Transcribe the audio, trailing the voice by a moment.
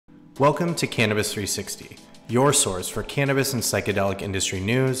Welcome to Cannabis 360, your source for cannabis and psychedelic industry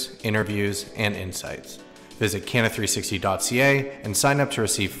news, interviews, and insights. Visit canna360.ca and sign up to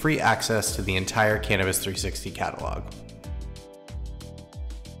receive free access to the entire Cannabis 360 catalog.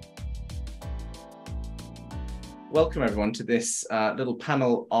 Welcome everyone to this little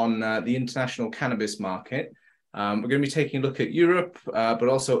panel on the international cannabis market. We're going to be taking a look at Europe, but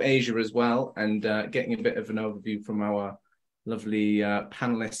also Asia as well, and getting a bit of an overview from our lovely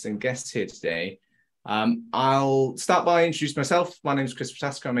panelists and guests here today. I'll start by introducing myself. My name is Chris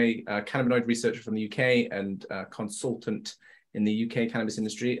Potasco. I'm a cannabinoid researcher from the UK and consultant in the UK cannabis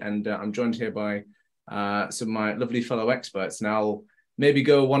industry, and I'm joined here by some of my lovely fellow experts. And I'll maybe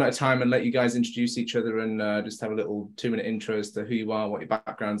go one at a time and let you guys introduce each other and just have a little 2-minute intro as to who you are, what your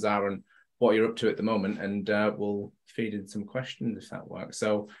backgrounds are, and what you're up to at the moment, and we'll feed in some questions if that works.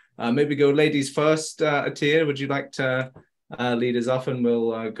 So maybe go ladies first. Atia, would you like to lead us off, and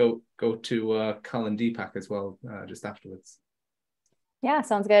we'll go to Carl and Deepak as well just afterwards. Yeah,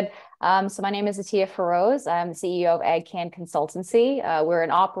 sounds good. So my name is Atia Feroz. I'm the CEO of AgCan Consultancy. We're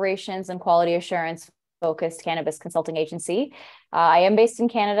an operations and quality assurance focused cannabis consulting agency. I am based in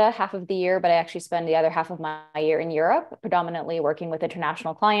Canada half of the year, but I actually spend the other half of my year in Europe, predominantly working with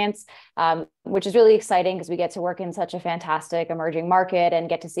international clients, which is really exciting because we get to work in such a fantastic emerging market and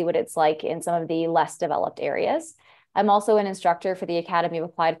get to see what it's like in some of the less developed areas. I'm also an instructor for the Academy of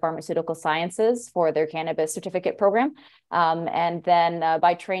Applied Pharmaceutical Sciences for their cannabis certificate program. And then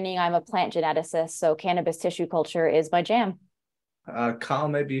by training, I'm a plant geneticist, so cannabis tissue culture is my jam. Carl,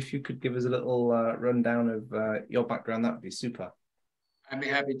 maybe if you could give us a little rundown of your background, that would be super. I'd be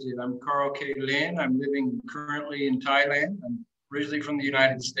happy to. I'm Carl K. Lin. I'm living currently in Thailand. I'm originally from the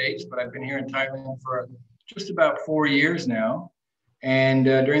United States, but I've been here in Thailand for just about 4 years now. And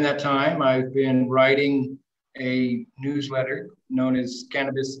during that time, I've been writing a newsletter known as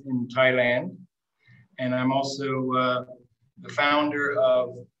Cannabis in Thailand. And I'm also the founder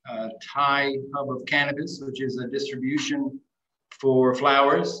of Thai Hub of Cannabis, which is a distribution for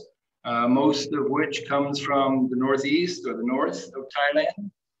flowers, most of which comes from the northeast or the north of Thailand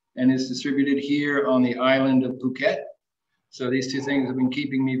and is distributed here on the island of Phuket. So these two things have been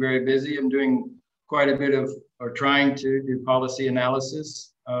keeping me very busy. I'm doing quite a bit of, or trying to do policy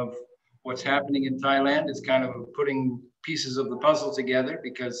analysis of what's happening in Thailand. It's kind of putting pieces of the puzzle together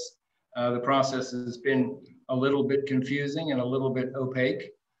because the process has been a little bit confusing and a little bit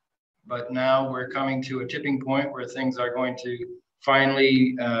opaque. But now we're coming to a tipping point where things are going to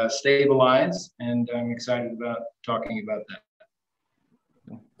finally stabilize, and I'm excited about talking about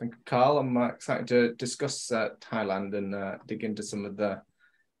that. Thank you, Carl. I'm excited to discuss Thailand and dig into some of the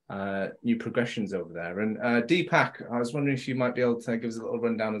new progressions over there. And Deepak, I was wondering if you might be able to give us a little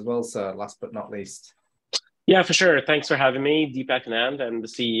rundown as well, sir, last but not least. Yeah, for sure. Thanks for having me. Deepak Anand. I'm the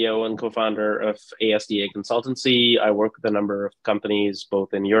CEO and co-founder of ASDA Consultancy. I work with a number of companies,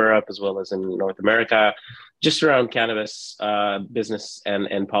 both in Europe as well as in North America, just around cannabis business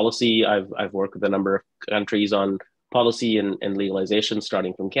and policy. I've worked with a number of countries on policy and legalization,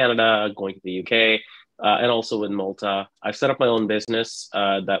 starting from Canada, going to the UK, and also in Malta. I've set up my own business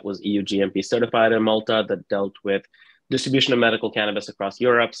that was EU GMP certified in Malta that dealt with distribution of medical cannabis across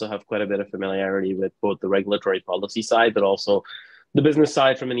Europe, so have quite a bit of familiarity with both the regulatory policy side, but also the business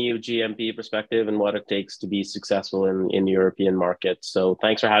side from an EU GMP perspective and what it takes to be successful in European markets. So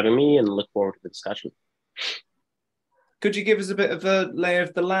thanks for having me and look forward to the discussion. Could you give us a bit of a lay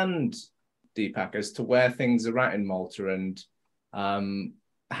of the land, Deepak, as to where things are at in Malta and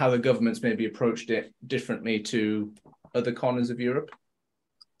how the government's maybe approached it differently to other corners of Europe?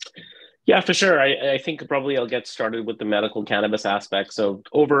 Yeah, for sure. I think probably I'll get started with the medical cannabis aspect. So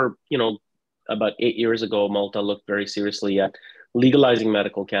over, about 8 years ago, Malta looked very seriously at legalizing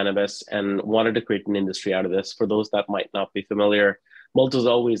medical cannabis and wanted to create an industry out of this. For those that might not be familiar, Malta's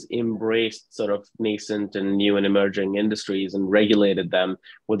always embraced sort of nascent and new and emerging industries and regulated them,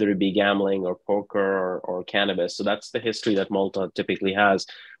 whether it be gambling or poker or cannabis. So that's the history that Malta typically has.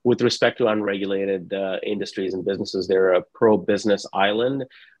 With respect to unregulated industries and businesses, they're a pro-business island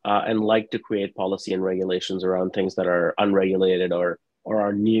and like to create policy and regulations around things that are unregulated or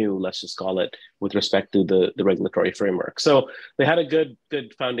are new, let's just call it, with respect to the regulatory framework. So they had a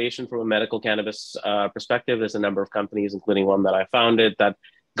good foundation from a medical cannabis perspective. There's a number of companies, including one that I founded, that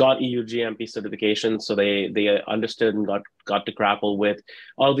got EU GMP certification. So they understood and got to grapple with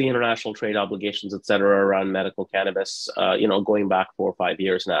all the international trade obligations, et cetera, around medical cannabis, going back 4 or 5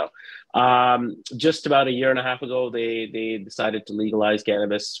 years now. Just about a year and a half ago, they decided to legalize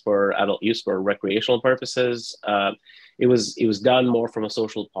cannabis for adult use for recreational purposes. It was done more from a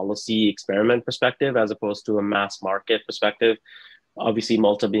social policy experiment perspective as opposed to a mass market perspective. Obviously,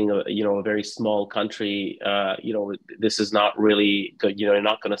 Malta being a very small country, this is not really good. You're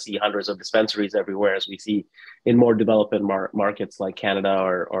not going to see hundreds of dispensaries everywhere as we see in more developed markets like Canada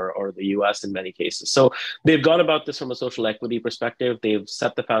or the US in many cases. So they've gone about this from a social equity perspective. They've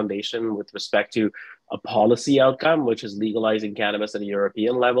set the foundation with respect to a policy outcome, which is legalizing cannabis at a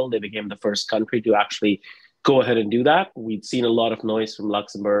European level. They became the first country to actually go ahead and do that. We'd seen a lot of noise from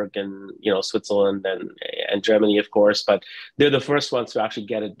Luxembourg and Switzerland and Germany, of course, but they're the first ones to actually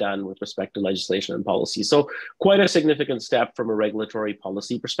get it done with respect to legislation and policy. So quite a significant step from a regulatory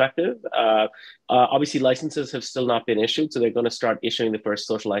policy perspective. Obviously, licenses have still not been issued, so they're going to start issuing the first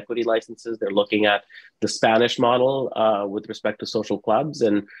social equity licenses. They're looking at the Spanish model with respect to social clubs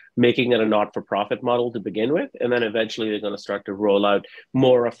and making it a not-for-profit model to begin with, and then eventually they're going to start to roll out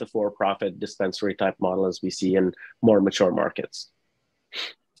more of the for-profit dispensary type model as we see in more mature markets.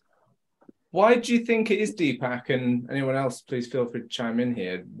 Why do you think it is, Deepak, and anyone else, please feel free to chime in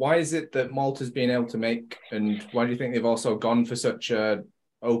here. Why is it that Malta's been able to make, and why do you think they've also gone for such a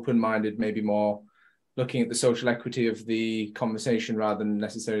open-minded, maybe more looking at the social equity of the conversation rather than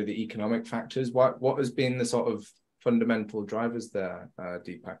necessarily the economic factors? What has been the sort of fundamental drivers there,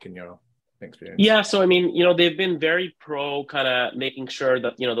 Deepak, in your experience? Yeah, so I mean, they've been very pro kind of making sure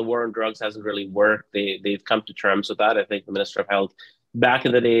that, the war on drugs hasn't really worked. They've come to terms with that. I think the Minister of Health back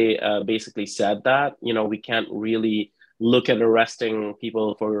in the day basically said that, we can't really look at arresting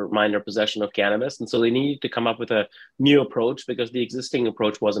people for minor possession of cannabis. And so they needed to come up with a new approach because the existing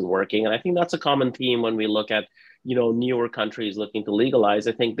approach wasn't working. And I think that's a common theme when we look at, newer countries looking to legalize.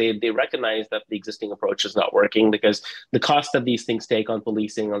 I think they recognize that the existing approach is not working because the cost that these things take on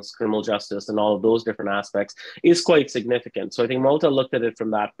policing, on criminal justice, and all of those different aspects is quite significant. So I think Malta looked at it from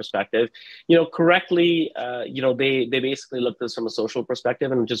that perspective, correctly. They basically looked at this from a social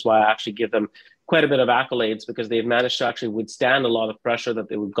perspective, and which is why I actually give them quite a bit of accolades because they've managed to actually withstand a lot of pressure that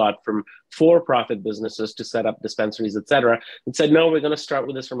they got from for-profit businesses to set up dispensaries, et cetera, and said, no, we're going to start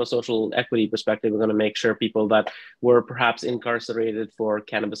with this from a social equity perspective. We're going to make sure people that were perhaps incarcerated for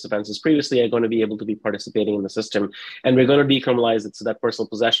cannabis offenses previously are going to be able to be participating in the system. And we're going to decriminalize it so that personal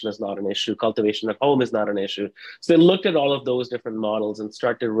possession is not an issue. Cultivation at home is not an issue. So they looked at all of those different models and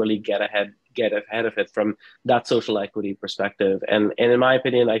started to really get ahead of it from that social equity perspective. And in my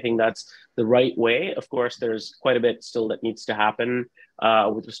opinion, I think that's the right way. Of course, there's quite a bit still that needs to happen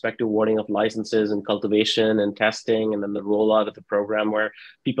with respect to awarding of licenses and cultivation and testing, and then the rollout of the program where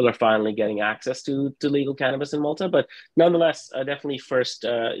people are finally getting access to legal cannabis in Malta. But nonetheless, definitely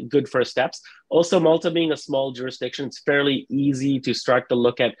good first steps. Also, Malta being a small jurisdiction, it's fairly easy to start to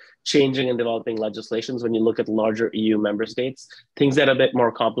look at changing and developing legislations when you look at larger EU member states. Things that are a bit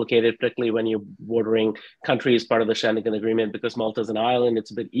more complicated, particularly when you're bordering countries part of the Schengen Agreement. Because Malta is an island,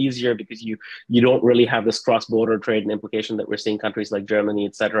 it's a bit easier because you don't really have this cross-border trade and implication that we're seeing countries like Germany,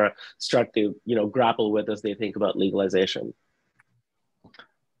 et cetera, start to grapple with as they think about legalization.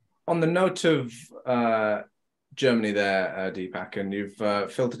 On the note of Germany there, Deepak, and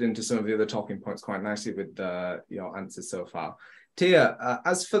you've filtered into some of the other talking points quite nicely with your answers so far. Tia,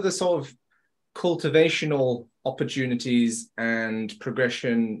 as for the sort of cultivational opportunities and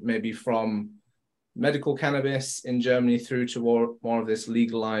progression, maybe from medical cannabis in Germany through to more of this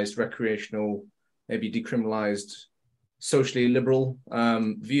legalized, recreational, maybe decriminalized, socially liberal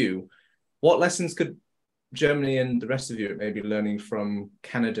view, what lessons could Germany and the rest of Europe may be learning from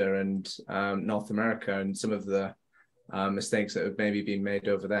Canada and North America and some of the mistakes that have maybe been made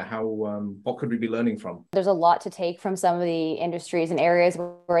over there? What could we be learning from? There's a lot to take from some of the industries and areas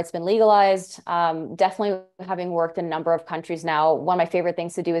where it's been legalized. Definitely having worked in a number of countries now, one of my favorite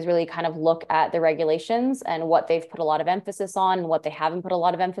things to do is really kind of look at the regulations and what they've put a lot of emphasis on and what they haven't put a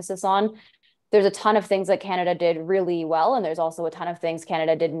lot of emphasis on. There's a ton of things that Canada did really well, and there's also a ton of things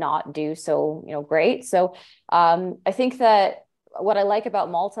Canada did not do so great. So I think that what I like about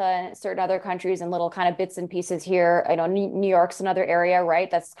Malta and certain other countries and little kind of bits and pieces here, I know New York's another area,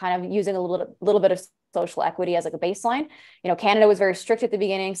 right? That's kind of using a little bit of social equity as like a baseline. Canada was very strict at the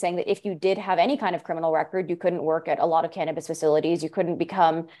beginning, saying that if you did have any kind of criminal record, you couldn't work at a lot of cannabis facilities. You couldn't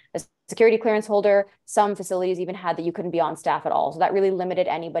become a security clearance holder. Some facilities even had that you couldn't be on staff at all. So that really limited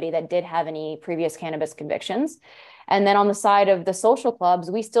anybody that did have any previous cannabis convictions. And then on the side of the social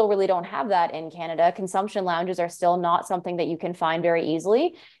clubs, we still really don't have that in Canada. Consumption lounges are still not something that you can find very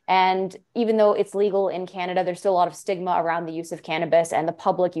easily. And even though it's legal in Canada, there's still a lot of stigma around the use of cannabis and the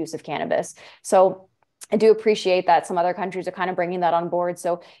public use of cannabis. So I do appreciate that some other countries are kind of bringing that on board.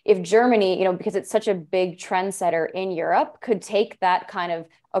 So if Germany, because it's such a big trendsetter in Europe, could take that kind of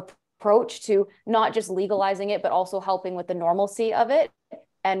approach to not just legalizing it, but also helping with the normalcy of it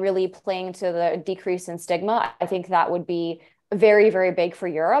and really playing to the decrease in stigma, I think that would be very, very big for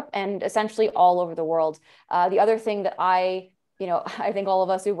Europe and essentially all over the world. The other thing that I think all of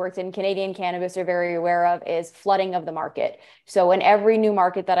us who worked in Canadian cannabis are very aware of is flooding of the market. So in every new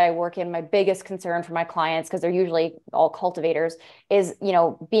market that I work in, my biggest concern for my clients, because they're usually all cultivators, is,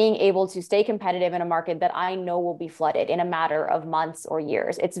 being able to stay competitive in a market that I know will be flooded in a matter of months or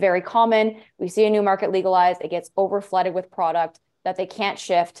years. It's very common. We see a new market legalized, it gets over flooded with product that they can't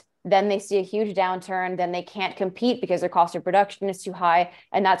shift. Then they see a huge downturn, then they can't compete because their cost of production is too high.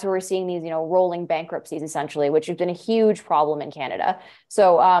 And that's where we're seeing these, rolling bankruptcies essentially, which has been a huge problem in Canada.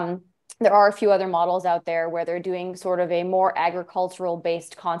 So there are a few other models out there where they're doing sort of a more agricultural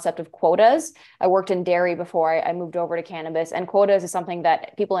based concept of quotas. I worked in dairy before I moved over to cannabis, and quotas is something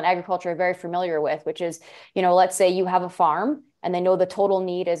that people in agriculture are very familiar with, which is, let's say you have a farm and they know the total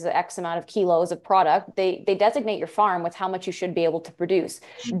need is X amount of kilos of product, they designate your farm with how much you should be able to produce.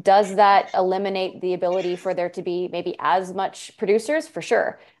 Does that eliminate the ability for there to be maybe as much producers? For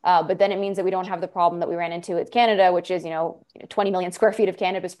sure. But then it means that we don't have the problem that we ran into with Canada, which is, 20 million square feet of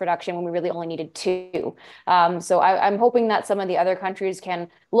cannabis production when we really only needed 2. So I'm hoping that some of the other countries can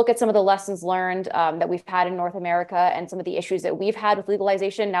look at some of the lessons learned that we've had in North America and some of the issues that we've had with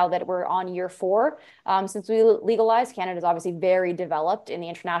legalization now that we're on year 4 since we legalized. Canada is obviously very developed in the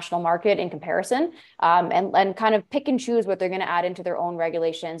international market in comparison, and kind of pick and choose what they're going to add into their own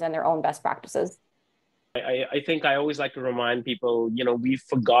regulations and their own best practices. I think I always like to remind people, we've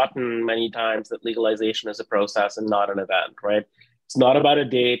forgotten many times that legalization is a process and not an event, right? It's not about a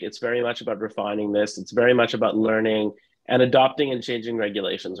date. It's very much about refining this. It's very much about learning and adopting and changing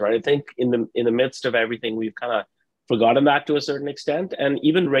regulations, right? I think in the midst of everything, we've kind of forgotten that to a certain extent, and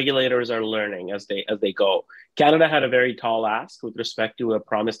even regulators are learning as they go. Canada had a very tall ask with respect to a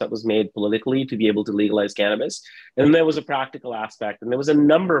promise that was made politically to be able to legalize cannabis. And then there was a practical aspect, and there was a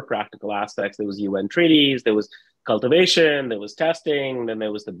number of practical aspects. There was UN treaties, there was cultivation, there was testing, then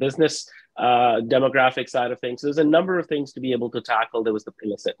there was the business demographic side of things. So there's a number of things to be able to tackle. There was the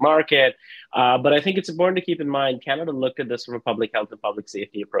illicit market. But I think it's important to keep in mind, Canada looked at this from a public health and public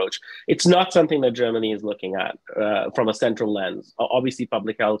safety approach. It's not something that Germany is looking at from a central lens. Obviously,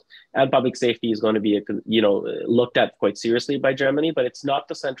 public health and public safety is going to be, looked at quite seriously by Germany, but it's not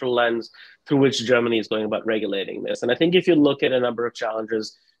the central lens through which Germany is going about regulating this. And I think if you look at a number of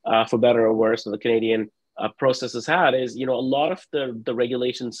challenges, for better or worse, the Canadian process has had is, a lot of the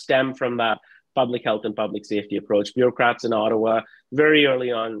regulations stem from that public health and public safety approach. Bureaucrats in Ottawa very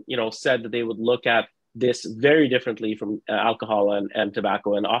early on, said that they would look at this very differently from alcohol and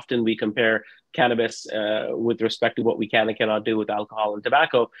tobacco. And often we compare cannabis with respect to what we can and cannot do with alcohol and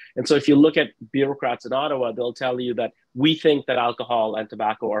tobacco. And so if you look at bureaucrats in Ottawa, they'll tell you that we think that alcohol and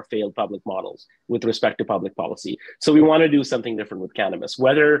tobacco are failed public models with respect to public policy. So we want to do something different with cannabis.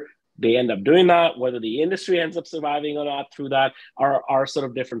 Whether they end up doing that, whether the industry ends up surviving or not through that are sort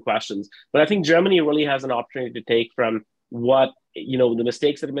of different questions. But I think Germany really has an opportunity to take from what, the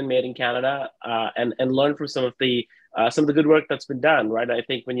mistakes that have been made in Canada and learn from some of the good work that's been done, right? I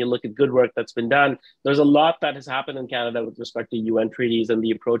think when you look at good work that's been done, there's a lot that has happened in Canada with respect to UN treaties and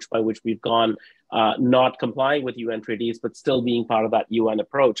the approach by which we've gone, not complying with UN treaties, but still being part of that UN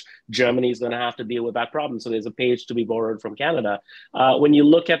approach. Germany is going to have to deal with that problem. So there's a page to be borrowed from Canada. When you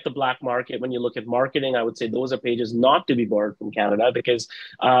look at the black market, when you look at marketing, I would say those are pages not to be borrowed from Canada because,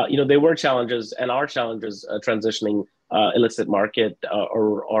 there were challenges and are challenges transitioning illicit market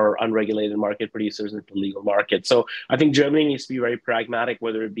or unregulated market producers into legal market. So I think Germany needs to be very pragmatic,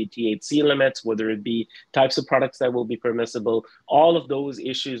 whether it be THC limits, whether it be types of products that will be permissible. All of those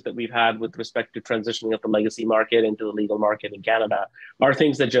issues that we've had with respect to transitioning of the legacy market into the legal market in Canada are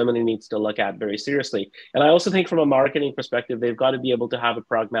things that Germany needs to look at very seriously. And I also think from a marketing perspective, they've got to be able to have a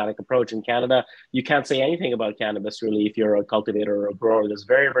pragmatic approach. In Canada, you can't say anything about cannabis really if you're a cultivator or a grower. There's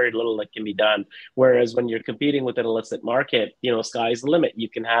very, very little that can be done. Whereas when you're competing with an illicit market, sky's the limit. You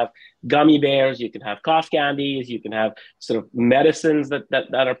can have gummy bears, you can have cough candies, you can have sort of medicines that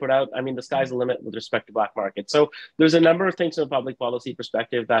are put out. I mean, the sky's the limit with respect to black market. So there's a number of things from a public policy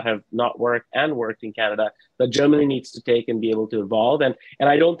perspective that have not worked and worked in Canada that Germany needs to take and be able to evolve. And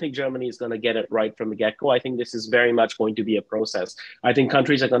I don't think Germany is going to get it right from the get-go. I think this is very much going to be a process. I think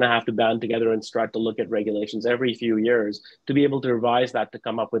countries are going to have to band together and start to look at regulations every few years to be able to revise that to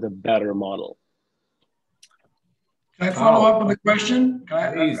come up with a better model. Can I follow up with a question? I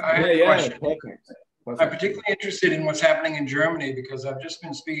have a question. Perfect. I'm particularly interested in what's happening in Germany because I've just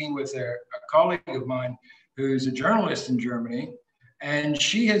been speaking with a colleague of mine who's a journalist in Germany, and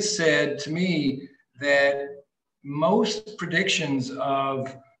she has said to me that most predictions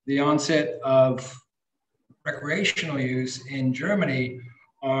of the onset of recreational use in Germany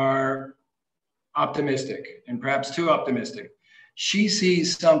are optimistic and perhaps too optimistic. she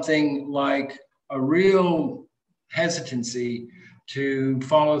sees something like a real hesitancy to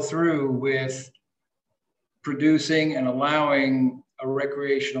follow through with producing and allowing a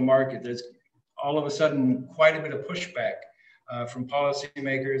recreational market. There's all of a sudden quite a bit of pushback from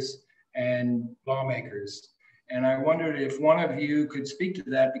policymakers and lawmakers. And I wondered if one of you could speak to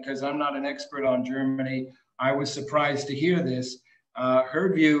that, because I'm not an expert on Germany. I was surprised to hear this.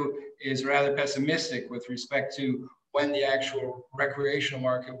 Her view is rather pessimistic with respect to when the actual recreational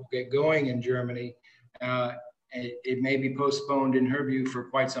market will get going in Germany. It may be postponed in her view for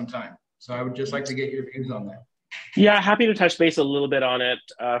quite some time. So I would just like to get your views on that. Yeah, happy to touch base a little bit on it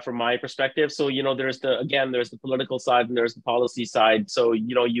from my perspective. So, there's the political side and there's the policy side. So,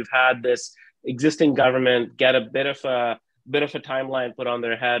 you've had this existing government get a bit of a timeline put on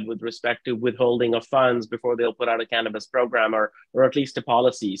their head with respect to withholding of funds before they'll put out a cannabis program or at least a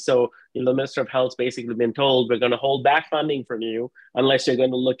policy. So, the Minister of Health's basically been told, we're going to hold back funding from you unless you're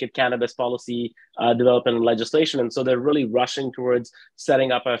going to look at cannabis policy development and legislation. And so they're really rushing towards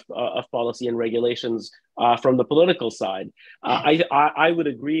setting up a policy and regulations from the political side. I would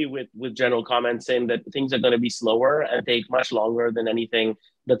agree with general comments saying that things are going to be slower and take much longer than anything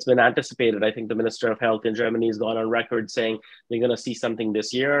that's been anticipated. I think the Minister of Health in Germany has gone on record saying they're going to see something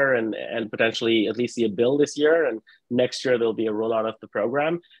this year and potentially at least see a bill this year. And next year, there'll be a rollout of the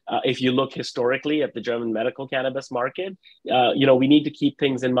program. If you look historically at the German medical cannabis market, we need to keep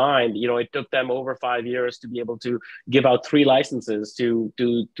things in mind. It took them over 5 years to be able to give out 3 licenses to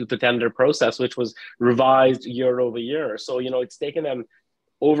the tender process, which was revised year over year. So, it's taken them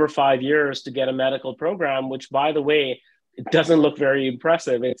over 5 years to get a medical program, which, by the way, it doesn't look very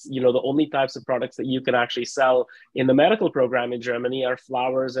impressive. It's, the only types of products that you can actually sell in the medical program in Germany are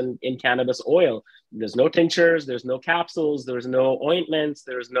flowers and in cannabis oil. There's no tinctures, there's no capsules, there's no ointments,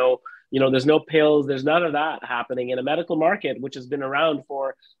 there's no pills, there's none of that happening in a medical market, which has been around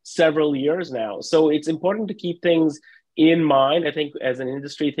for several years now. So it's important to keep things in mind. I think as an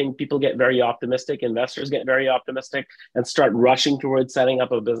industry, people get very optimistic, investors get very optimistic and start rushing towards setting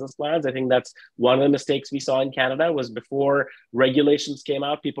up a business plans. I think that's one of the mistakes we saw in Canada was before regulations came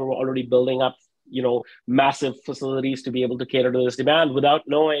out, people were already building up, massive facilities to be able to cater to this demand without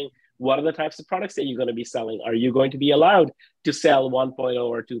knowing what are the types of products that you're going to be selling. Are you going to be allowed to sell 1.0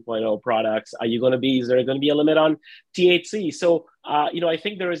 or 2.0 products? Is there going to be a limit on THC? So, I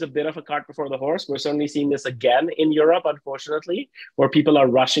think there is a bit of a cart before the horse. We're certainly seeing this again in Europe, unfortunately, where people are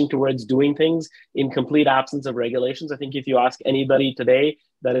rushing towards doing things in complete absence of regulations. I think if you ask anybody today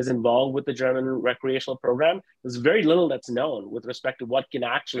that is involved with the German recreational program, there's very little that's known with respect to what can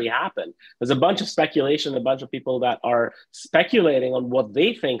actually happen. There's a bunch of speculation, a bunch of people that are speculating on what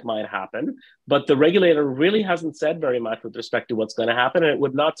they think might happen, but the regulator really hasn't said very much with respect to what's going to happen. And it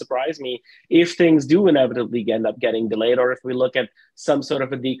would not surprise me if things do inevitably end up getting delayed, or if we look at some sort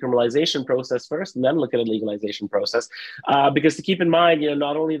of a decriminalization process first and then look at a legalization process. Because to keep in mind,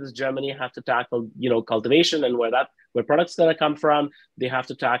 not only does Germany have to tackle, cultivation and where products going to come from, they have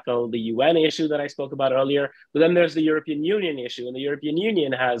to tackle the UN issue that I spoke about earlier, but then there's the European Union issue, and the European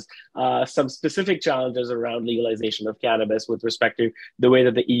Union has some specific challenges around legalization of cannabis with respect to the way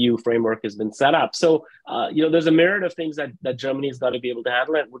that the EU framework has been set up. So, there's a myriad of things that Germany's got to be able to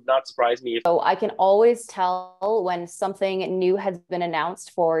handle. It would not surprise me. So I can always tell when something new has been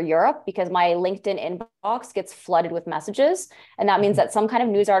announced for Europe because my LinkedIn inbox gets flooded with messages. And that means that some kind of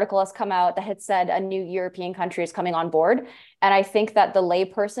news article has come out that had said a new European country is coming on board. And I think that the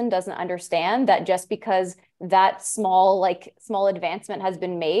layperson doesn't understand that just because that small advancement has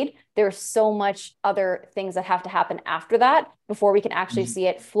been made, there's so much other things that have to happen after that before we can actually see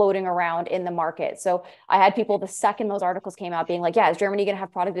it floating around in the market. So I had people the second those articles came out being like, yeah, is Germany going to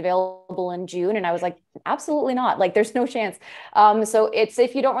have product available in June? And I was like, absolutely not. Like, there's no chance. So it's,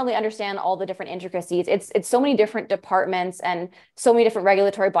 if you don't really understand all the different intricacies, it's so many different departments and so many different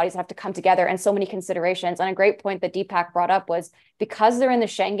regulatory bodies have to come together and so many considerations. And a great point that Deepak brought up was because they're in the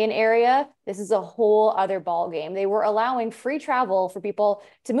Schengen area, this is a whole other ballgame. They were allowing free travel for people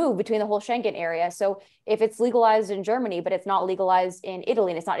to move between the whole Schengen area. So if it's legalized in Germany, but it's not legalized in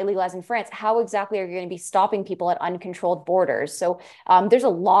Italy and it's not legalized in France, how exactly are you going to be stopping people at uncontrolled borders? So there's a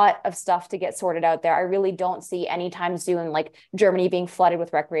lot of stuff to get sorted out there. I really don't see anytime soon like Germany being flooded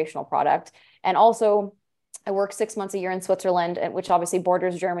with recreational product. And also, I work 6 months a year in Switzerland, which obviously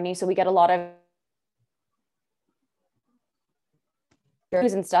borders Germany. So we get a lot of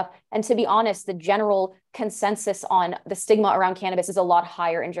news and stuff. And to be honest, the general consensus on the stigma around cannabis is a lot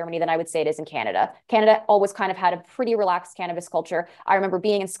higher in Germany than I would say it is in Canada. Canada always kind of had a pretty relaxed cannabis culture. I remember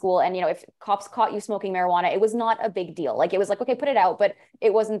being in school and, you know, if cops caught you smoking marijuana, it was not a big deal. Like it was like, okay, put it out, but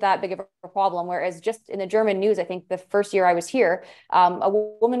it wasn't that big of a problem. Whereas just in the German news, I think the first year I was here, a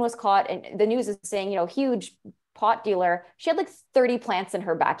woman was caught and the news is saying, you know, huge pot dealer, she had like 30 plants in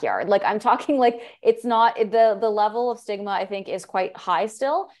her backyard. Like I'm talking like it's not the level of stigma I think is quite high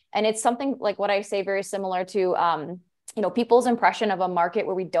still. And it's something like what I say very similar to you know, people's impression of a market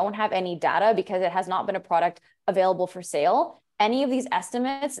where we don't have any data because it has not been a product available for sale. Any of these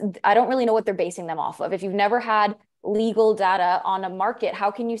estimates, I don't really know what they're basing them off of. If you've never had legal data on a market,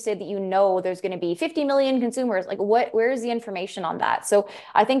 how can you say that you know there's going to be 50 million consumers? Like where is the information on that? So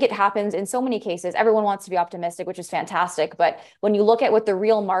I think it happens in so many cases. Everyone wants to be optimistic, which is fantastic. But when you look at what the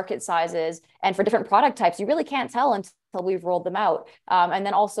real market size is, and for different product types, you really can't tell until we've rolled them out. And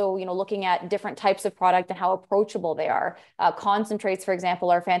then also, you know, looking at different types of product and how approachable they are. Concentrates, for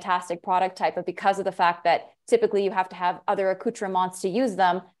example, are a fantastic product type, but because of the fact that typically you have to have other accoutrements to use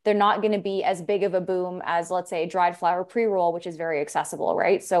them, they're not going to be as big of a boom as, let's say, dried flower pre-roll, which is very accessible,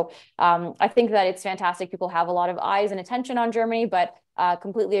 right? So I think that it's fantastic. People have a lot of eyes and attention on Germany, but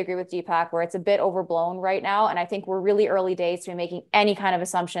completely agree with Deepak where it's a bit overblown right now. And I think we're really early days to be making any kind of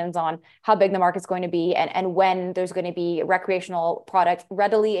assumptions on how big the market's going to be and when there's going to be recreational product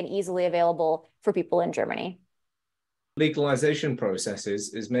readily and easily available for people in Germany. Legalization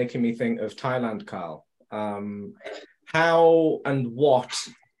processes is making me think of Thailand, Carl. How and what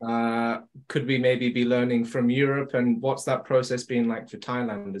could we maybe be learning from Europe, and what's that process been like for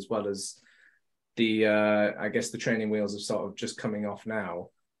Thailand, as well as the I guess the training wheels are sort of just coming off now?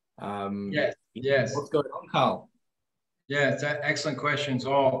 Yes. What's going on, Carl? Yeah, it's excellent questions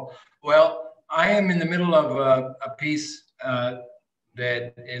all. Well, I am in the middle of a piece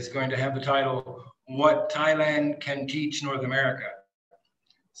that is going to have the title, What Thailand Can Teach North America.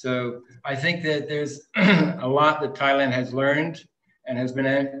 So I think that there's a lot that Thailand has learned and has been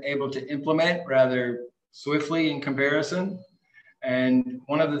able to implement rather swiftly in comparison. And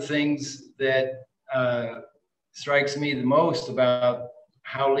one of the things that strikes me the most about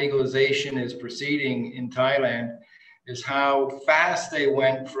how legalization is proceeding in Thailand is how fast they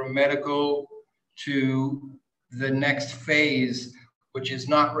went from medical to the next phase, which is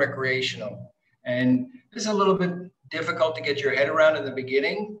not recreational. And this is a little bit difficult to get your head around in the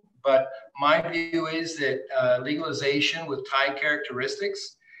beginning, but my view is that legalization with Thai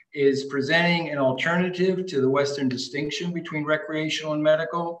characteristics is presenting an alternative to the Western distinction between recreational and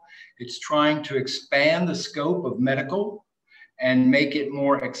medical. It's trying to expand the scope of medical and make it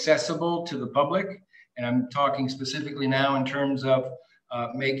more accessible to the public. And I'm talking specifically now in terms of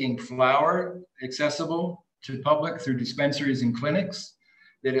making flower accessible to the public through dispensaries and clinics,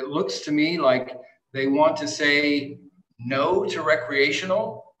 that it looks to me like they want to say no to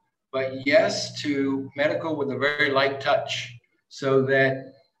recreational, but yes to medical with a very light touch. So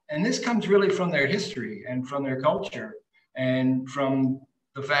that, and this comes really from their history and from their culture and from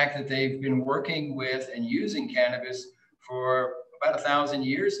the fact that they've been working with and using cannabis for about 1,000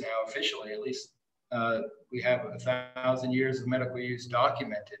 years now, officially, at least we have 1,000 years of medical use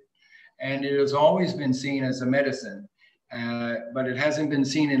documented. And it has always been seen as a medicine, but it hasn't been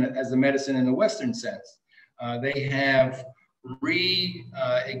seen as a medicine in the Western sense. They have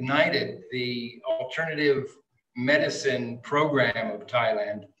reignited the alternative medicine program of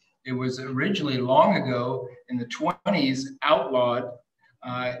Thailand. It was originally long ago in the 20s outlawed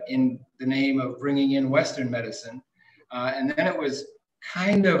in the name of bringing in Western medicine. And then it was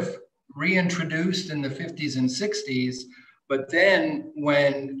kind of reintroduced in the 50s and 60s. But then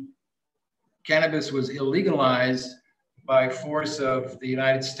when cannabis was illegalized by force of the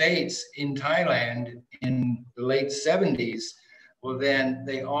United States in Thailand in the late 70s, well, then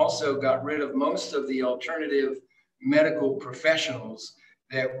they also got rid of most of the alternative medical professionals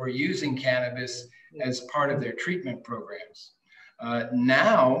that were using cannabis as part of their treatment programs.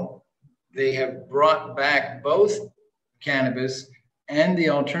 Now they have brought back both cannabis and the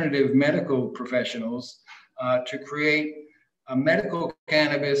alternative medical professionals to create a medical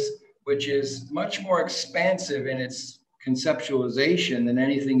cannabis which is much more expansive in its conceptualization than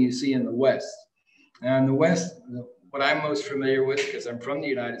anything you see in the West. Now in the West, what I'm most familiar with, because I'm from the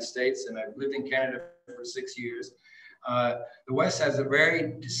United States and I've lived in Canada for 6 years, the West has a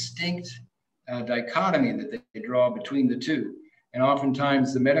very distinct dichotomy that they draw between the two. And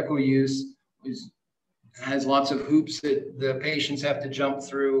oftentimes the medical use has lots of hoops that the patients have to jump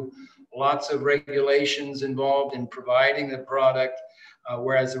through, lots of regulations involved in providing the product,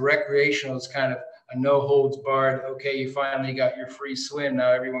 whereas the recreational is kind of a no holds barred, okay, you finally got your free swim,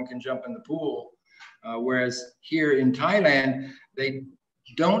 now everyone can jump in the pool. Whereas here in Thailand, they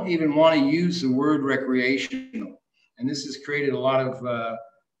don't even want to use the word recreational. And this has created a lot of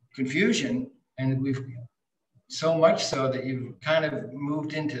confusion. And we've so much so that you've kind of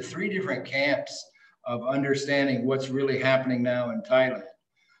moved into 3 different camps of understanding what's really happening now in Thailand.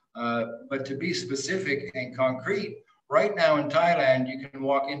 But to be specific and concrete, right now in Thailand, you can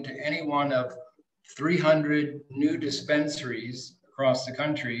walk into any one of 300 new dispensaries across the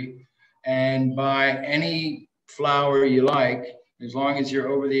country and buy any flower you like, as long as you're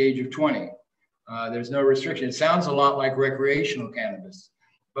over the age of 20. There's no restriction. It sounds a lot like recreational cannabis,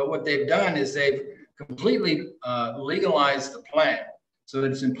 but what they've done is they've completely legalized the plant so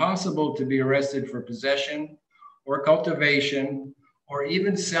that it's impossible to be arrested for possession or cultivation or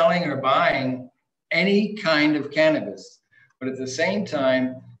even selling or buying any kind of cannabis. But at the same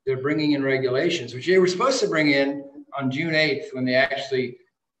time, they're bringing in regulations, which they were supposed to bring in on June 8th when they actually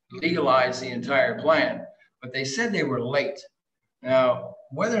legalized the entire plant, but they said they were late. Now,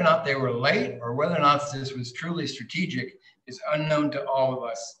 whether or not they were late or whether or not this was truly strategic is unknown to all of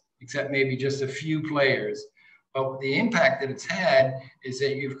us, except maybe just a few players. But the impact that it's had is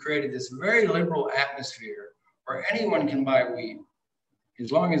that you've created this very liberal atmosphere where anyone can buy weed,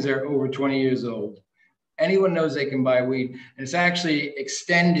 as long as they're over 20 years old. Anyone knows they can buy weed. And it's actually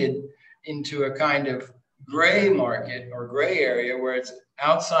extended into a kind of gray market or gray area where it's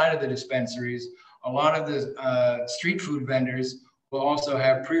outside of the dispensaries. A lot of the street food vendors will also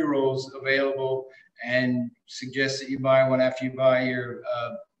have pre-rolls available and suggest that you buy one after you buy your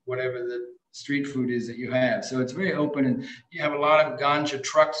whatever the street food is that you have. So it's very open, and you have a lot of ganja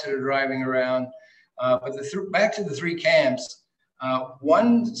trucks that are driving around. But back to the 3 camps,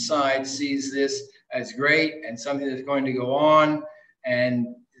 one side sees this as great and something that's going to go on, and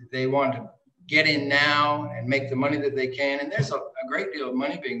they want to get in now and make the money that they can. And there's a great deal of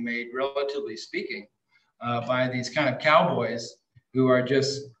money being made, relatively speaking, by these kind of cowboys who are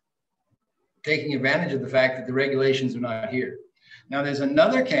just taking advantage of the fact that the regulations are not here. Now, there's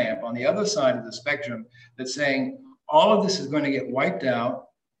another camp on the other side of the spectrum that's saying all of this is going to get wiped out,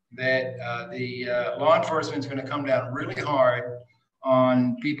 that the law enforcement is going to come down really hard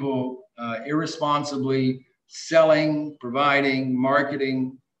on people irresponsibly selling, providing,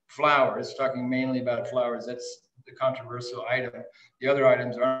 marketing flowers, talking mainly about flowers. That's the controversial item. The other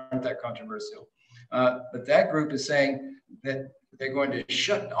items aren't that controversial. But that group is saying that they're going to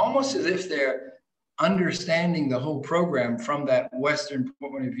shut, almost as if they're understanding the whole program from that Western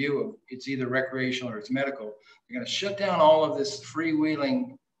point of view of it's either recreational or it's medical. They're going to shut down all of this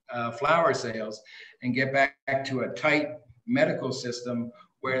freewheeling flower sales and get back to a tight medical system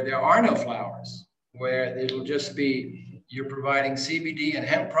where there are no flowers, where it'll just be you're providing CBD and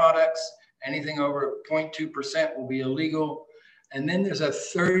hemp products. Anything over 0.2% will be illegal. And then there's a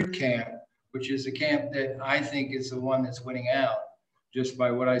third camp, which is the camp that I think is the one that's winning out just by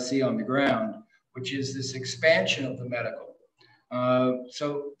what I see on the ground, which is this expansion of the medical.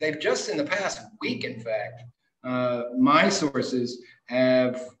 So they've just in the past week, in fact, my sources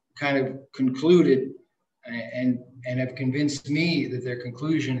have kind of concluded and have convinced me that their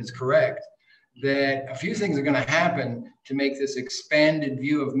conclusion is correct, that a few things are going to happen to make this expanded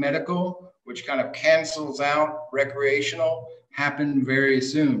view of medical, which kind of cancels out recreational, happen very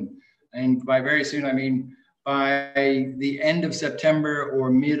soon. And by very soon, I mean by the end of September or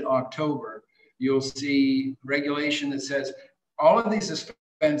mid-October, you'll see regulation that says all of these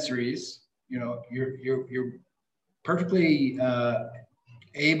dispensaries, you know, you're perfectly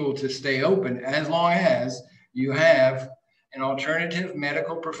able to stay open as long as you have an alternative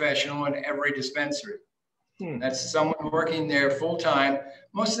medical professional in every dispensary. That's someone working there full time.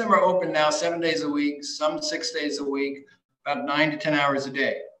 Most of them are open now 7 days a week, some 6 days a week, about 9 to 10 hours a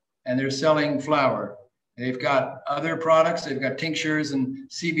day. And they're selling flower. They've got other products. They've got tinctures and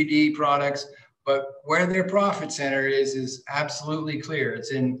CBD products. But where their profit center is absolutely clear.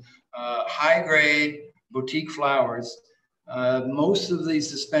 It's in high grade boutique flowers. Most of these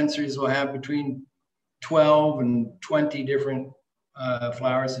dispensaries will have between 12 and 20 different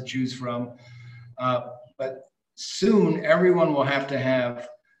flowers to choose from. But soon everyone will have to have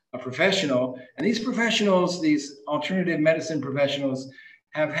a professional. And these professionals, these alternative medicine professionals,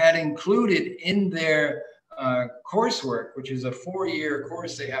 have had included in their coursework, which is a 4-year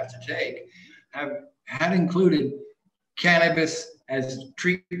course they have to take, have had included cannabis as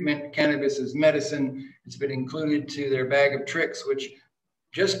treatment, cannabis as medicine. It's been included to their bag of tricks, which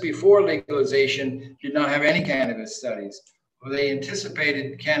just before legalization did not have any cannabis studies. Well, they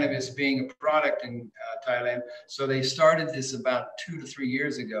anticipated cannabis being a product in Thailand, so they started this about 2 to 3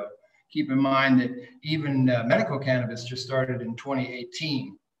 years ago, keep in mind that even medical cannabis just started in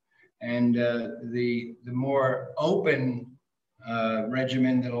 2018. And the more open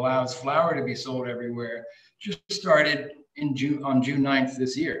regimen that allows flower to be sold everywhere just started on June 9th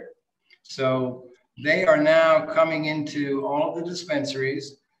this year. So they are now coming into all of the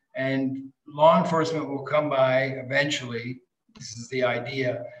dispensaries, and law enforcement will come by eventually. This is the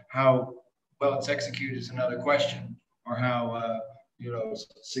idea. How well it's executed is another question, or how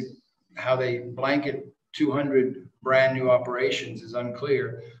how they blanket 200 brand new operations is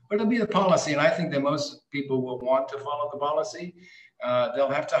unclear. But it'll be the policy, and I think that most people will want to follow the policy. They'll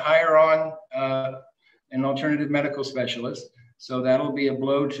have to hire on an alternative medical specialist, so that'll be a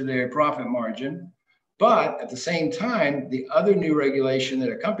blow to their profit margin. But at the same time, the other new regulation that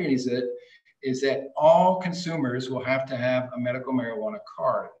accompanies it is that all consumers will have to have a medical marijuana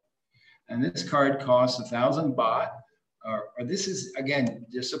card. And this card costs 1,000 baht, or this is, again,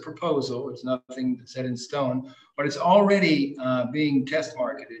 just a proposal. It's nothing set in stone, but it's already being test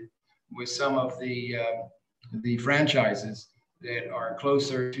marketed with some of the franchises that are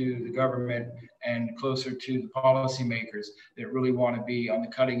closer to the government and closer to the policymakers that really want to be on the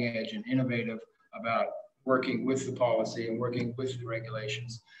cutting edge and innovative about working with the policy and working with the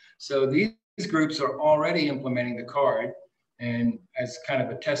regulations. So these groups are already implementing the card, and as kind of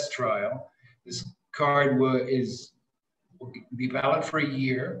a test trial. This card will be valid for a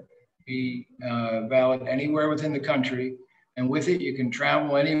year, be valid anywhere within the country, and with it you can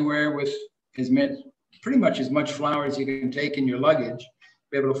travel anywhere with pretty much as much flour as you can take in your luggage,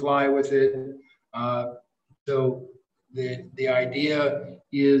 be able to fly with it. So the idea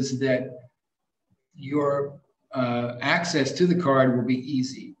is that your access to the card will be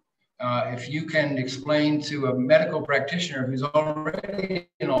easy. If you can explain to a medical practitioner who's already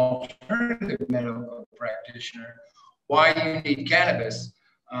an alternative medical practitioner why you need cannabis,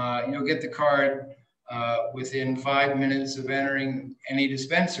 you'll get the card within 5 minutes of entering any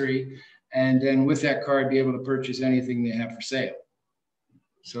dispensary, and then with that card be able to purchase anything they have for sale.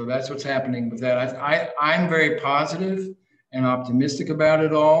 So that's what's happening with that. I'm very positive and optimistic about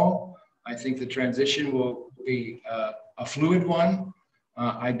it all. I think the transition will be a fluid one.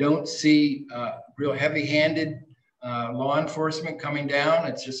 I don't see real heavy-handed law enforcement coming down.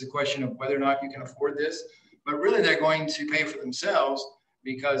 It's just a question of whether or not you can afford this. But really, they're going to pay for themselves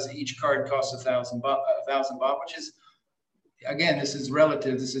because each card costs 1,000 baht, which is, again, this is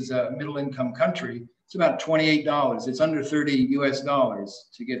relative. This is a middle-income country. It's about $28. It's under $30 US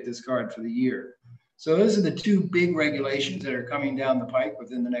to get this card for the year. So those are the two big regulations that are coming down the pike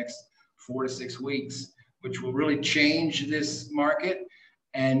within the next 4 to 6 weeks, which will really change this market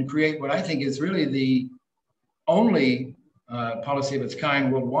and create what I think is really the only policy of its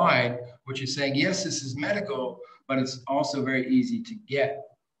kind worldwide, which is saying, yes, this is medical, but it's also very easy to get.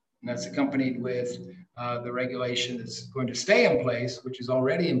 And that's accompanied with the regulation that's going to stay in place, which is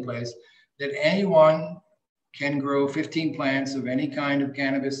already in place, that anyone can grow 15 plants of any kind of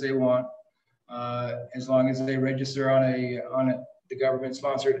cannabis they want, as long as they register on the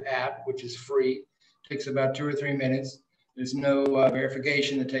government-sponsored app, which is free. It takes about 2 or 3 minutes. There's no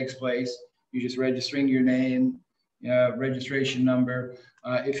verification that takes place. You're just registering your name, registration number.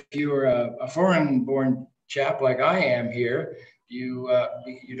 If you're a foreign-born chap like I am here, you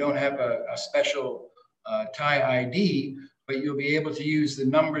don't have a special Thai ID, but you'll be able to use the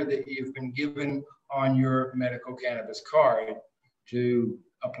number that you've been given on your medical cannabis card to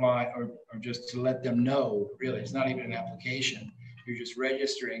apply, or just to let them know. Really, it's not even an application. You're just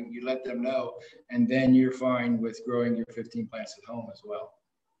registering, you let them know, and then you're fine with growing your 15 plants at home as well.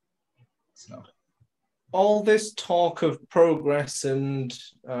 So all this talk of progress and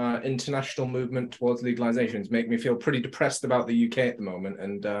international movement towards legalizations make me feel pretty depressed about the UK at the moment.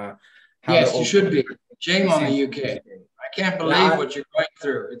 And yes, you should be. Shame on the UK. I can't believe what you're going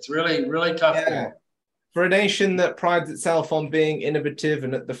through. It's really, really tough. Yeah. For a nation that prides itself on being innovative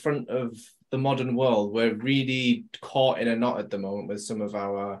and at the front of the modern world, we're really caught in a knot at the moment with some of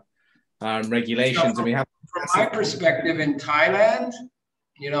our regulations. So, from my perspective in Thailand,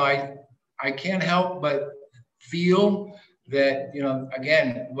 I can't help but feel that,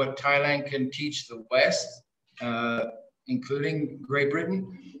 again, what Thailand can teach the West, including Great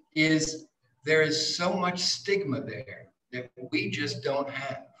Britain, is there is so much stigma there that we just don't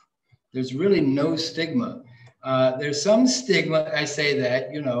have. There's really no stigma. There's some stigma, I say that,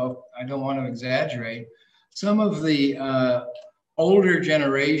 I don't want to exaggerate. Some of the older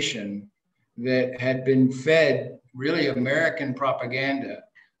generation that had been fed really American propaganda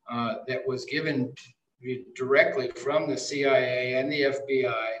that was given directly from the CIA and the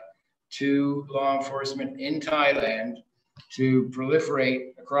FBI to law enforcement in Thailand to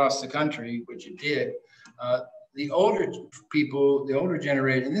proliferate across the country, which it did, the older people, the older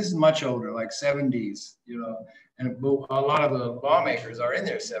generation, and this is much older, like 70s, and a lot of the lawmakers are in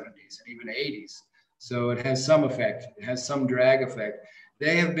their 70s and even 80s. So it has some effect. It has some drag effect.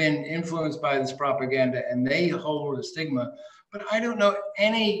 They have been influenced by this propaganda and they hold a stigma. But I don't know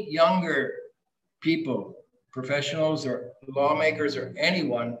any younger people, professionals or lawmakers or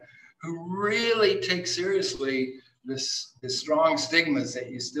anyone who really take seriously the strong stigmas that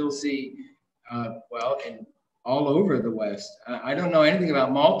you still see, in all over the West. I don't know anything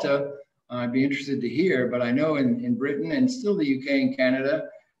about Malta. I'd be interested to hear, but I know in Britain and still the UK and Canada,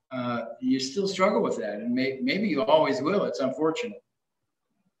 you still struggle with that. And maybe you always will. It's unfortunate.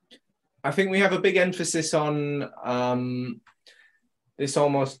 I think we have a big emphasis on this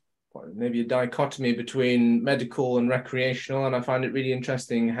almost maybe a dichotomy between medical and recreational. And I find it really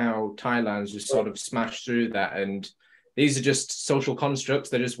interesting how Thailand's just sort of smashed through that. And these are just social constructs.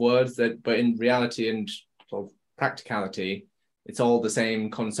 They're just words but in reality and sort of practicality, it's all the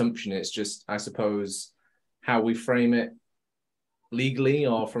same consumption. It's just, I suppose, how we frame it legally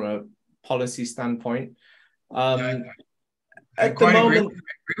or from a policy standpoint. I agree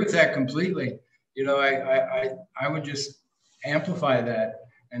with that completely. I would just amplify that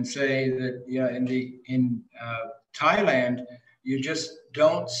and say that in Thailand, you just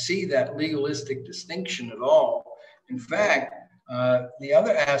don't see that legalistic distinction at all. In fact, the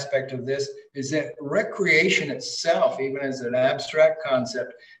other aspect of this is that recreation itself, even as an abstract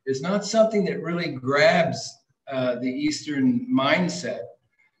concept, is not something that really grabs the Eastern mindset.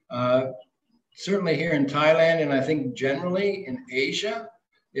 Certainly here in Thailand, and I think generally in Asia,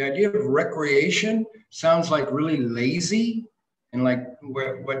 the idea of recreation sounds like really lazy and like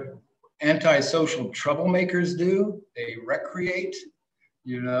what antisocial troublemakers do. They recreate,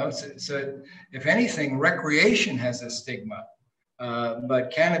 So if anything, recreation has a stigma.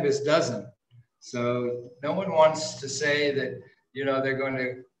 But cannabis doesn't. So no one wants to say that, they're going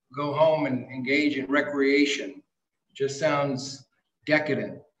to go home and engage in recreation. It just sounds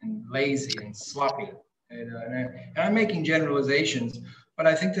decadent and lazy and sloppy. And I'm making generalizations, but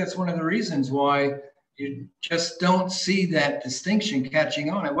I think that's one of the reasons why you just don't see that distinction catching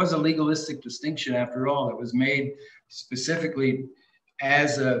on. It was a legalistic distinction after all. It was made specifically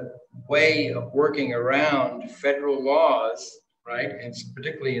as a way of working around federal laws, right? And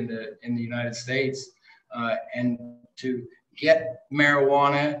particularly in the United States, and to get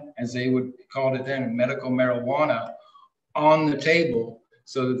marijuana, as they would call it then, medical marijuana, on the table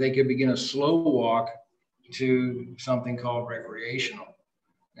so that they could begin a slow walk to something called recreational.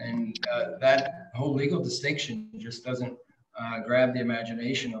 And that whole legal distinction just doesn't grab the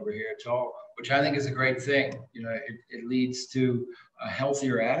imagination over here at all, which I think is a great thing. It leads to a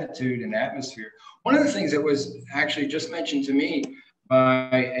healthier attitude and atmosphere. One of the things that was actually just mentioned to me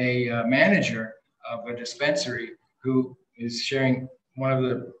by a manager of a dispensary who is sharing, one of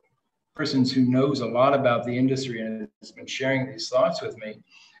the persons who knows a lot about the industry and has been sharing these thoughts with me,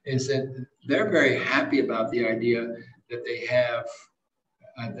 is that they're very happy about the idea that they have,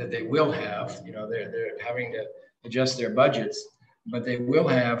 that they will have, they're having to adjust their budgets, but they will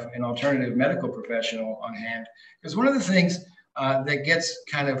have an alternative medical professional on hand. Because one of the things that gets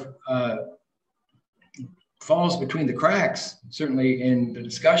kind of falls between the cracks, certainly in the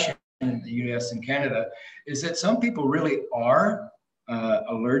discussion in the US and Canada, is that some people really are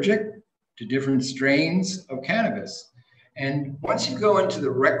allergic to different strains of cannabis. And once you go into the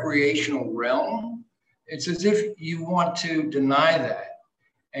recreational realm, it's as if you want to deny that.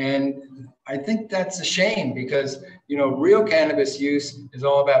 And I think that's a shame because, real cannabis use is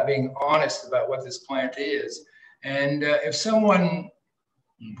all about being honest about what this plant is. And if someone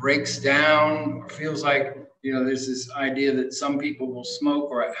breaks down or feels like, there's this idea that some people will smoke,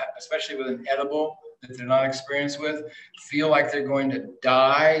 or especially with an edible that they're not experienced with, feel like they're going to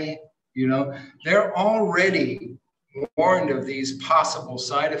die, they're already warned of these possible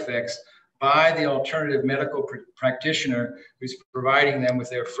side effects by the alternative medical practitioner who's providing them with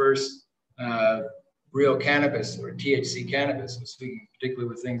their first real cannabis or THC cannabis, speaking particularly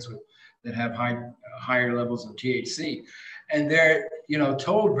with things that have higher levels of THC. And they're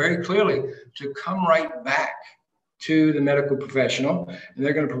told very clearly to come right back to the medical professional, and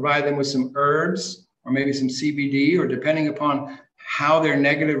they're going to provide them with some herbs or maybe some CBD, or depending upon how their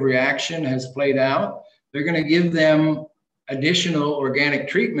negative reaction has played out, they're going to give them additional organic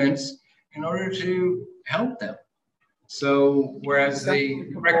treatments in order to help them. So whereas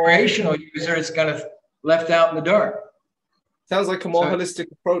the recreational user is kind of left out in the dark. Sounds like a more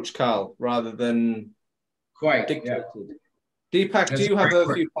holistic approach, Carl, rather than quite dictated. Yeah. Deepak, do That's you have a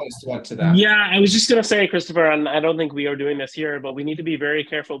great. few points to add to that? Yeah, I was just going to say, Christopher, and I don't think we are doing this here, but we need to be very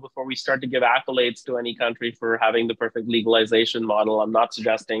careful before we start to give accolades to any country for having the perfect legalization model. I'm not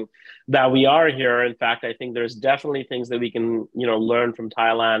suggesting that we are here. In fact, I think there's definitely things that we can, learn from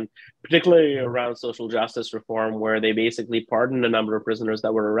Thailand, particularly around social justice reform, where they basically pardoned a number of prisoners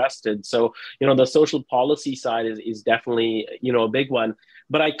that were arrested. So, the social policy side is definitely, a big one.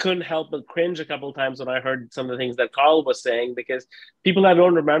 But I couldn't help but cringe a couple of times when I heard some of the things that Carl was saying, because people that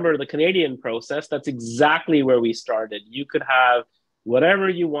don't remember the Canadian process, that's exactly where we started. You could have whatever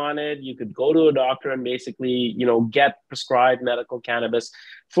you wanted. You could go to a doctor and basically, get prescribed medical cannabis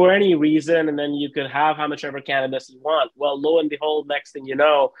for any reason, and then you could have how much ever cannabis you want. Well, lo and behold, next thing you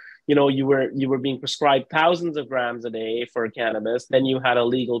know, you were being prescribed thousands of grams a day for cannabis. Then you had a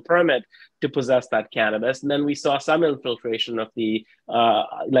legal permit to possess that cannabis, and then we saw some infiltration of the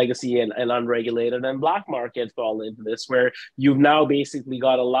legacy and unregulated and black market fall into this, where you've now basically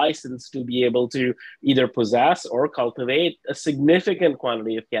got a license to be able to either possess or cultivate a significant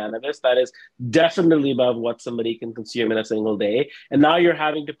quantity of cannabis that is definitely above what somebody can consume in a single day. And now you're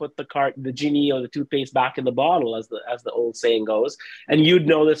having to put the genie or the toothpaste back in the bottle, as the old saying goes. And you'd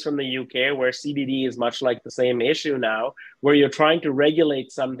know this from the UK, where CBD is much like the same issue now, where you're trying to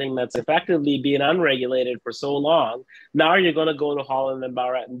regulate something that's effectively being unregulated for so long. Now you're going to go to Holland and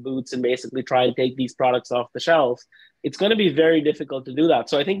Barrett and Boots and basically try and take these products off the shelf. It's going to be very difficult to do that.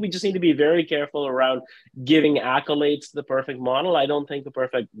 So I think we just need to be very careful around giving accolades to the perfect model. I don't think the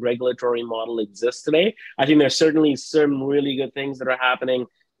perfect regulatory model exists today. I think there's certainly some really good things that are happening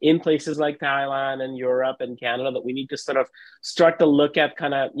in places like Thailand and Europe and Canada that we need to sort of start to look at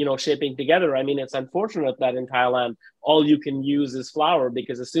kind of, shaping together. I mean, it's unfortunate that in Thailand, all you can use is flower,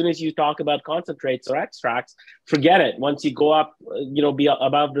 because as soon as you talk about concentrates or extracts, forget it. Once you go up, be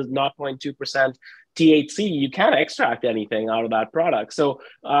above the 0.2% THC, you can't extract anything out of that product. So,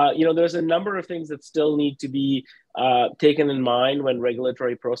 there's a number of things that still need to be taken in mind when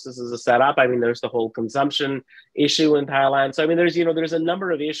regulatory processes are set up. I mean, there's the whole consumption issue in Thailand. So, I mean, there's a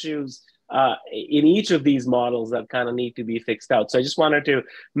number of issues in each of these models that kind of need to be fixed out. So I just wanted to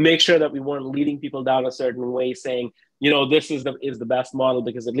make sure that we weren't leading people down a certain way, saying, this is the best model,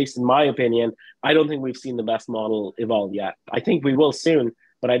 because at least in my opinion, I don't think we've seen the best model evolve yet. I think we will soon,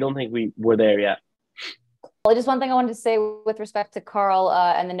 but I don't think we're there yet. Well, just one thing I wanted to say with respect to Carl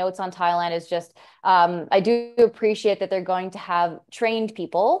and the notes on Thailand is just, I do appreciate that they're going to have trained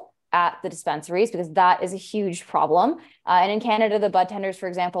people at the dispensaries, because that is a huge problem. And in Canada, the bud tenders, for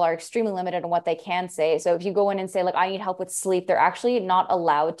example, are extremely limited on what they can say. So if you go in and say, like, I need help with sleep, they're actually not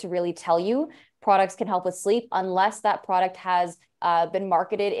allowed to really tell you products can help with sleep unless that product has been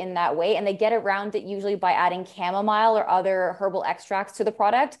marketed in that way. And they get around it usually by adding chamomile or other herbal extracts to the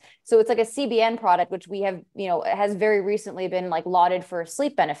product. So it's like a CBN product, which we have, has very recently been like lauded for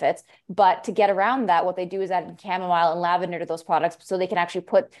sleep benefits. But to get around that, what they do is add chamomile and lavender to those products so they can actually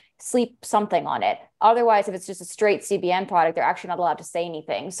put sleep something on it. Otherwise, if it's just a straight CBN product, they're actually not allowed to say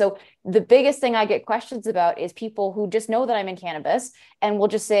anything. So the biggest thing I get questions about is people who just know that I'm in cannabis and will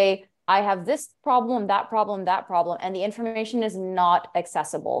just say, I have this problem, that problem, that problem, and the information is not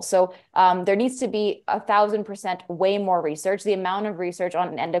accessible. So there needs to be 1,000% way more research. The amount of research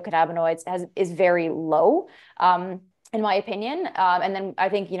on endocannabinoids is very low. In my opinion. And then I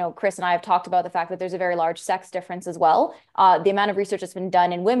think, Chris and I have talked about the fact that there's a very large sex difference as well. The amount of research that's been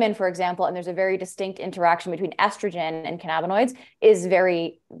done in women, for example, and there's a very distinct interaction between estrogen and cannabinoids is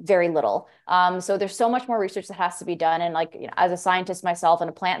very, very little. So there's so much more research that has to be done. And as a scientist myself and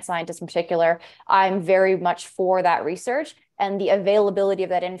a plant scientist in particular, I'm very much for that research. And the availability of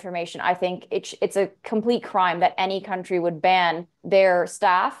that information, I think it's a complete crime that any country would ban their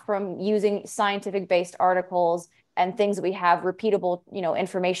staff from using scientific-based articles and things that we have repeatable,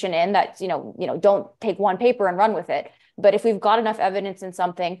 information in that, don't take one paper and run with it. But if we've got enough evidence in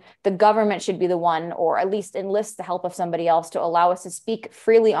something, the government should be the one, or at least enlist the help of somebody else to allow us to speak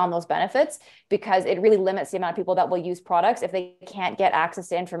freely on those benefits, because it really limits the amount of people that will use products if they can't get access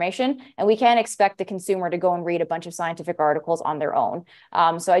to information. And we can't expect the consumer to go and read a bunch of scientific articles on their own.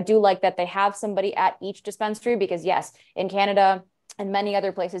 So I do like that they have somebody at each dispensary, because yes, in Canada, and many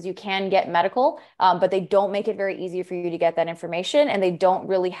other places you can get medical, but they don't make it very easy for you to get that information. And they don't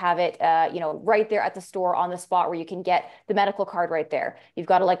really have it, right there at the store on the spot where you can get the medical card right there. You've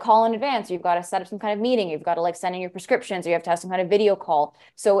got to call in advance. You've got to set up some kind of meeting. You've got to send in your prescriptions. You have to have some kind of video call.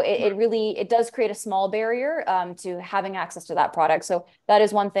 So it does create a small barrier to having access to that product. So that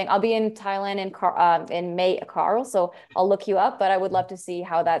is one thing. I'll be in Thailand in May, Carl. So I'll look you up, but I would love to see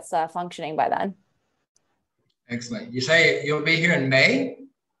how that's functioning by then. Excellent. You say you'll be here in May?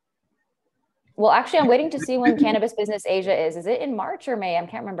 Well, actually, I'm waiting to see when Cannabis Business Asia is. Is it in March or May? I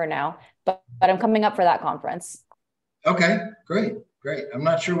can't remember now, but I'm coming up for that conference. Okay, great, great. I'm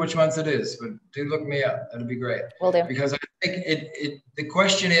not sure which ones it is, but do look me up. That'd be great. Will do. Because I think the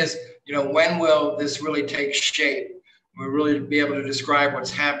question is, when will this really take shape? We'll really be able to describe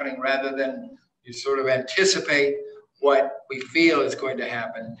what's happening rather than you sort of anticipate what we feel is going to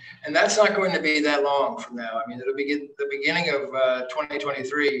happen. And that's not going to be that long from now. I mean, it'll be the beginning of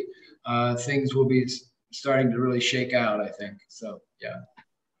 2023, things will be starting to really shake out, I think. So, yeah.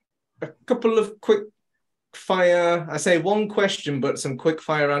 A couple of quick fire, I say one question, but some quick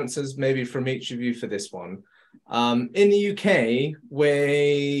fire answers maybe from each of you for this one. In the UK,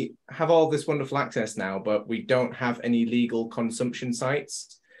 we have all this wonderful access now, but we don't have any legal consumption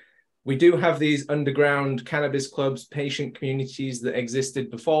sites. We do have these underground cannabis clubs, patient communities that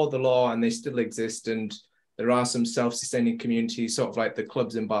existed before the law, and they still exist. And there are some self-sustaining communities, sort of like the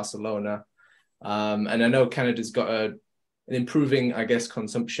clubs in Barcelona. And I know Canada's got an improving, I guess,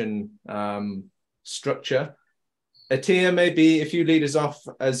 consumption structure. Atia, maybe if you lead us off,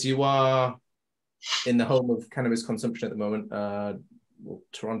 as you are in the home of cannabis consumption at the moment,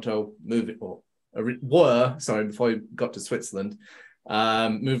 Toronto before you got to Switzerland,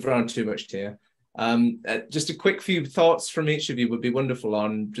 moved around too much, Tia. Just a quick few thoughts from each of you would be wonderful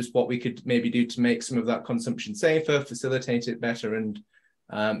on just what we could maybe do to make some of that consumption safer, facilitate it better, and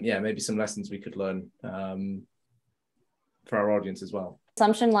maybe some lessons we could learn for our audience as well.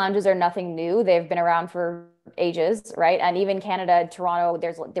 Consumption lounges are nothing new. They've been around for ages, right? And even Canada, Toronto,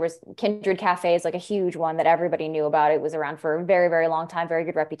 there was Kindred Cafes, like a huge one that everybody knew about. It was around for a very, very long time, very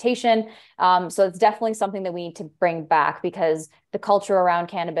good reputation. So it's definitely something that we need to bring back, because the culture around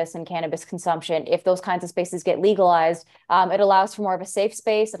cannabis and cannabis consumption, if those kinds of spaces get legalized, it allows for more of a safe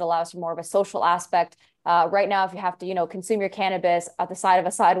space. It allows for more of a social aspect. Right now, if you have to, consume your cannabis at the side of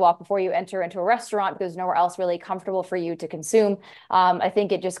a sidewalk before you enter into a restaurant because there's nowhere else really comfortable for you to consume, I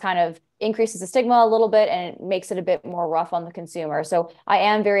think it just kind of increases the stigma a little bit and it makes it a bit more rough on the consumer. So I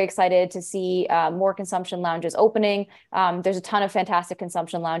am very excited to see more consumption lounges opening. There's a ton of fantastic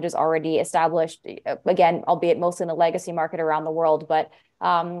consumption lounges already established, again, albeit mostly in the legacy market around the world, but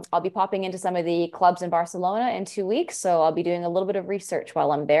I'll be popping into some of the clubs in Barcelona in 2 weeks. So I'll be doing a little bit of research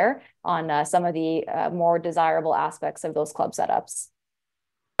while I'm there on some of the more desirable aspects of those club setups.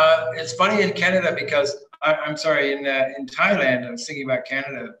 It's funny in Canada because I'm sorry, in Thailand, I was thinking about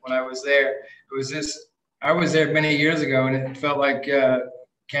Canada when I was there. I was there many years ago and it felt like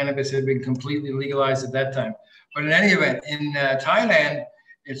cannabis had been completely legalized at that time. But in any event, in Thailand,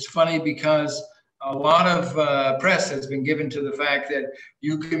 it's funny because a lot of press has been given to the fact that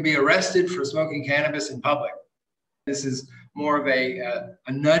you can be arrested for smoking cannabis in public. This is more of a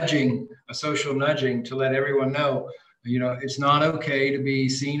nudging, a social nudging to let everyone know, it's not okay to be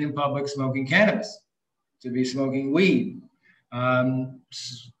seen in public smoking cannabis, to be smoking weed.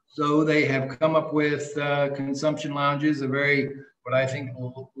 So they have come up with consumption lounges, what I think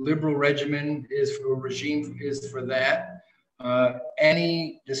liberal regime is for that.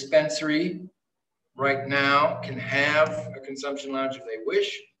 Any dispensary right now can have a consumption lounge if they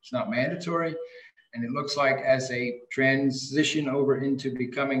wish. It's not mandatory. And it looks like as a transition over into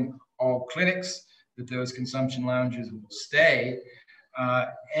becoming all clinics, that those consumption lounges will stay.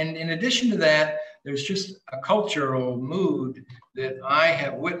 And in addition to that, there's just a cultural mood that I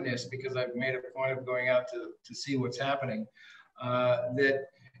have witnessed because I've made a point of going out to see what's happening. That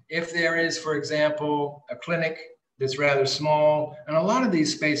if there is, for example, a clinic that's rather small, and a lot of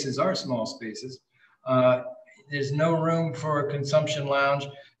these spaces are small spaces, there's no room for a consumption lounge.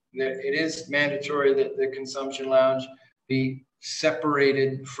 It is mandatory that the consumption lounge be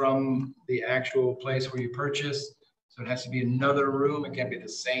separated from the actual place where you purchase. So it has to be another room. It can't be the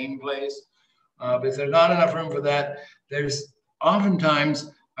same place. But if there's not enough room for that, there's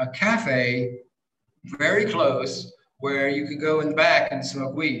oftentimes a cafe very close where you could go in the back and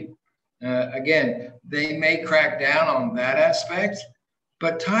smoke weed. Again, they may crack down on that aspect,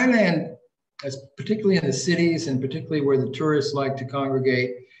 but Thailand, particularly in the cities and particularly where the tourists like to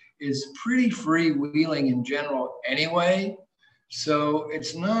congregate, is pretty freewheeling in general anyway. So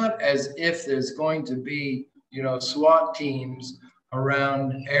it's not as if there's going to be, SWAT teams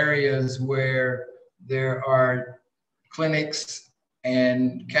around areas where there are clinics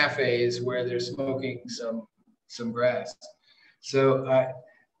and cafes where they're smoking some grass. So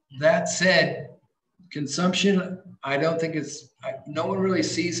that said, consumption, I don't think no one really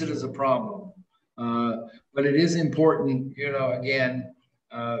sees it as a problem. But it is important, again,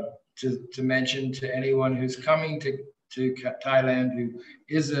 to mention to anyone who's coming to Thailand who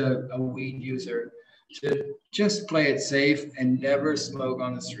is a weed user to just play it safe and never smoke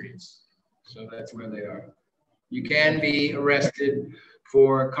on the streets. So that's where they are. You can be arrested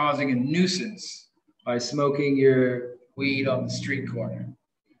for causing a nuisance by smoking your weed on the street corner.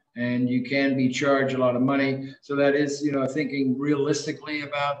 And you can be charged a lot of money. So that is, you know, thinking realistically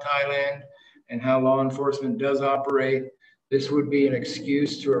about Thailand and how law enforcement does operate. This would be an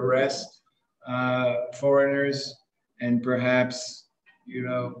excuse to arrest foreigners and perhaps, you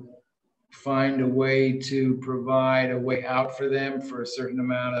know, find a way to provide a way out for them for a certain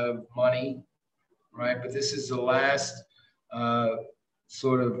amount of money, right? But this is the last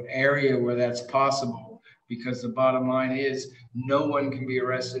sort of area where that's possible, because the bottom line is no one can be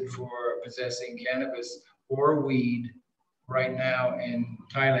arrested for possessing cannabis or weed right now in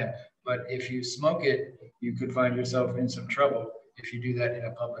Thailand. But if you smoke it, you could find yourself in some trouble if you do that in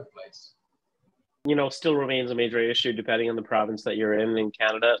a public place. You know, still remains a major issue depending on the province that you're in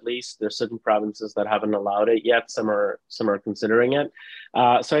Canada. At least there's certain provinces that haven't allowed it yet. Some are considering it.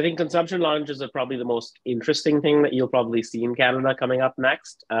 So I think consumption lounges are probably the most interesting thing that you'll probably see in Canada coming up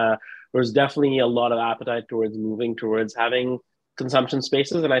next. There's definitely a lot of appetite towards moving towards having consumption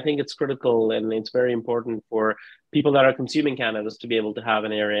spaces, and I think it's critical and it's very important for people that are consuming cannabis to be able to have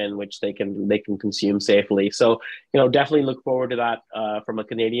an area in which they can consume safely. So, you know, definitely look forward to that from a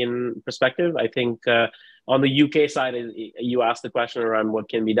Canadian perspective. I think on the UK side, you asked the question around what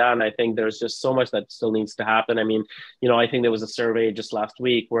can be done. I think there's just so much that still needs to happen. I mean, you know, I think there was a survey just last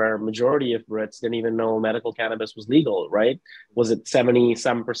week where majority of Brits didn't even know medical cannabis was legal, right? Was it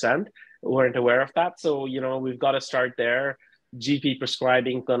 70-some% weren't aware of that? So, you know, we've got to start there. GP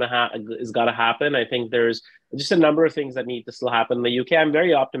prescribing is got to happen. I think there's just a number of things that need to still happen in the UK. I'm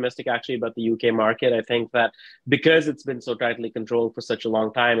very optimistic actually about the UK market. I think that because it's been so tightly controlled for such a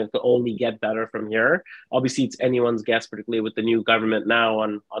long time, it could only get better from here. Obviously, it's anyone's guess, particularly with the new government now,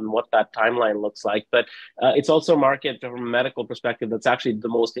 on what that timeline looks like. But it's also a market from a medical perspective that's actually the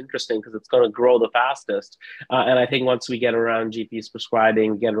most interesting because it's going to grow the fastest. And I think once we get around GPs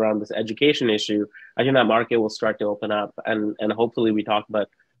prescribing, get around this education issue, I think that market will start to open up, and hopefully we talk about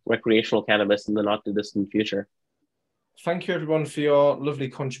recreational cannabis in the not too distant future. Thank you everyone for your lovely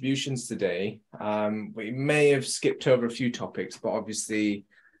contributions today. We may have skipped over a few topics, but obviously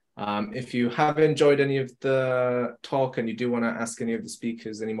if you have enjoyed any of the talk and you do want to ask any of the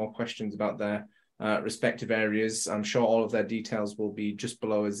speakers any more questions about their respective areas, I'm sure all of their details will be just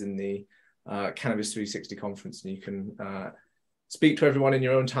below us in the Cannabis 360 conference, and you can speak to everyone in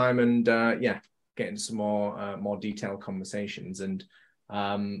your own time and get into some more detailed conversations. And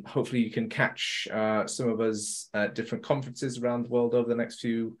hopefully you can catch some of us at different conferences around the world over the next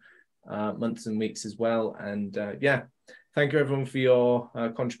few months and weeks as well. And thank you everyone for your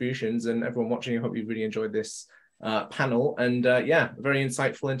contributions, and everyone watching. I hope you really enjoyed this panel, and a very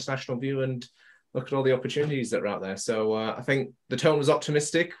insightful international view and look at all the opportunities that are out there. So I think the tone was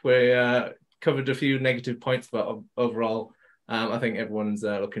optimistic. We covered a few negative points, but overall I think everyone's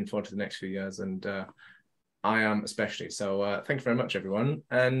looking forward to the next few years, and I am especially. So thank you very much, everyone,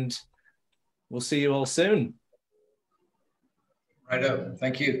 and we'll see you all soon. Right up.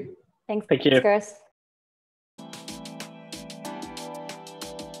 Thank you. Thanks, Thank you. Chris.